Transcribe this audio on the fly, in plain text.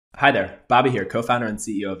Hi there, Bobby here, co-founder and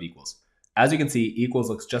CEO of Equals. As you can see, Equals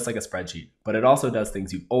looks just like a spreadsheet, but it also does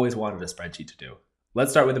things you've always wanted a spreadsheet to do.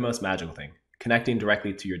 Let's start with the most magical thing, connecting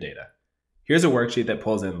directly to your data. Here's a worksheet that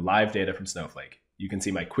pulls in live data from Snowflake. You can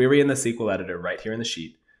see my query in the SQL editor right here in the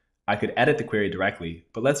sheet. I could edit the query directly,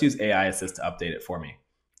 but let's use AI Assist to update it for me.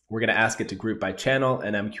 We're going to ask it to group by channel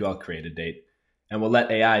and MQL created date, and we'll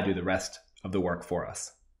let AI do the rest of the work for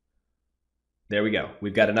us. There we go.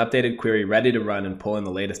 We've got an updated query ready to run and pull in the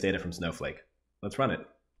latest data from Snowflake. Let's run it.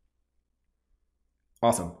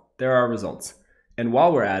 Awesome. There are our results. And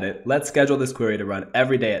while we're at it, let's schedule this query to run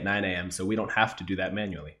every day at 9 a.m. so we don't have to do that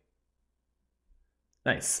manually.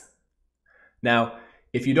 Nice. Now,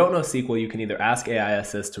 if you don't know SQL, you can either ask AI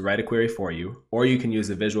Assist to write a query for you, or you can use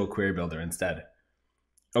a visual query builder instead.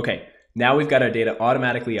 Okay, now we've got our data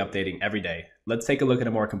automatically updating every day. Let's take a look at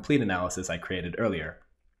a more complete analysis I created earlier.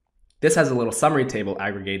 This has a little summary table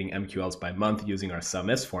aggregating MQLs by month using our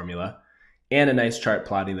SUMIFS formula, and a nice chart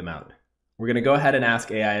plotting them out. We're going to go ahead and ask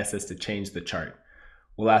AI Assist to change the chart.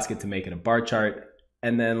 We'll ask it to make it a bar chart,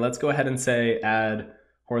 and then let's go ahead and say add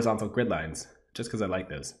horizontal grid lines, just because I like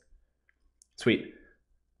those. Sweet.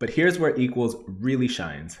 But here's where Equals really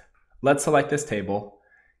shines. Let's select this table,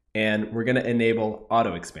 and we're going to enable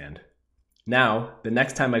auto expand. Now, the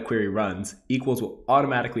next time my query runs, Equals will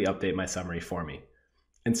automatically update my summary for me.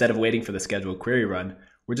 Instead of waiting for the scheduled query run,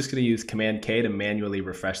 we're just going to use Command K to manually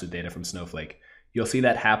refresh the data from Snowflake. You'll see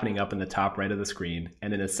that happening up in the top right of the screen,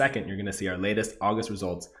 and in a second, you're going to see our latest August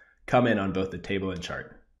results come in on both the table and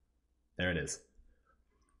chart. There it is.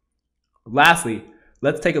 Lastly,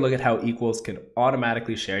 let's take a look at how Equals can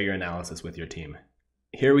automatically share your analysis with your team.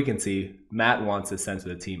 Here we can see Matt wants this sent to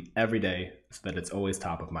the team every day so that it's always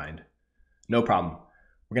top of mind. No problem.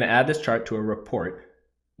 We're going to add this chart to a report,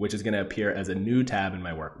 which is going to appear as a new tab in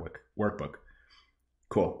my workbook.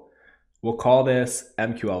 Cool. We'll call this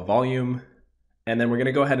MQL volume, and then we're going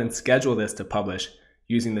to go ahead and schedule this to publish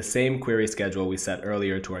using the same query schedule we set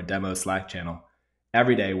earlier to our demo Slack channel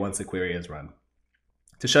every day once the query is run.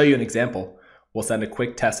 To show you an example, we'll send a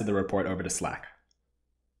quick test of the report over to Slack.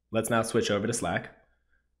 Let's now switch over to Slack,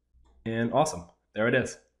 and awesome, there it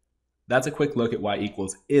is. That's a quick look at why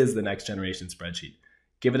Equals is the next generation spreadsheet.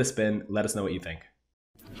 Give it a spin, let us know what you think.